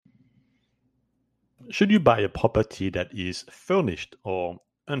Should you buy a property that is furnished or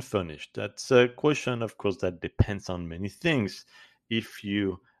unfurnished? That's a question, of course, that depends on many things. If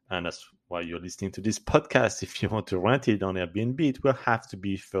you, and that's why you're listening to this podcast, if you want to rent it on Airbnb, it will have to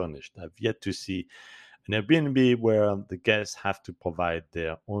be furnished. I've yet to see an Airbnb where the guests have to provide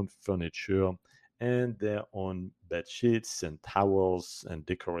their own furniture and their own bed sheets and towels and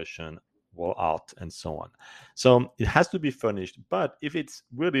decoration, wall art, and so on. So it has to be furnished. But if it's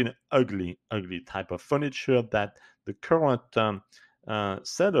really an ugly, ugly type of furniture that the current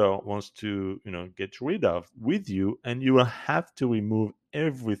seller wants to, get rid of with you, and you will have to remove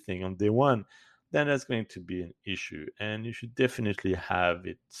everything on day one, then that's going to be an issue. And you should definitely have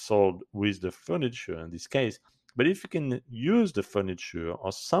it sold with the furniture in this case. But if you can use the furniture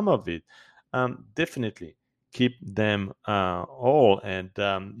or some of it, definitely keep them all, and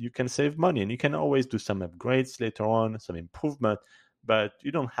you can save money, and you can always do some upgrades later on, some improvement, but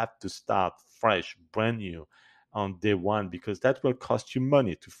you don't have to start fresh, brand new on day one, because that will cost you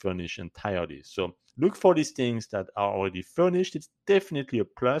money to furnish entirely. So look for these things that are already furnished. It's definitely a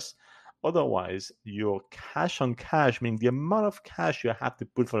plus. Otherwise, your cash on cash, meaning the amount of cash you have to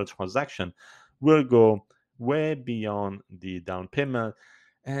put for the transaction, will go way beyond the down payment,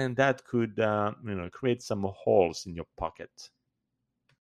 and that could create some holes in your pocket.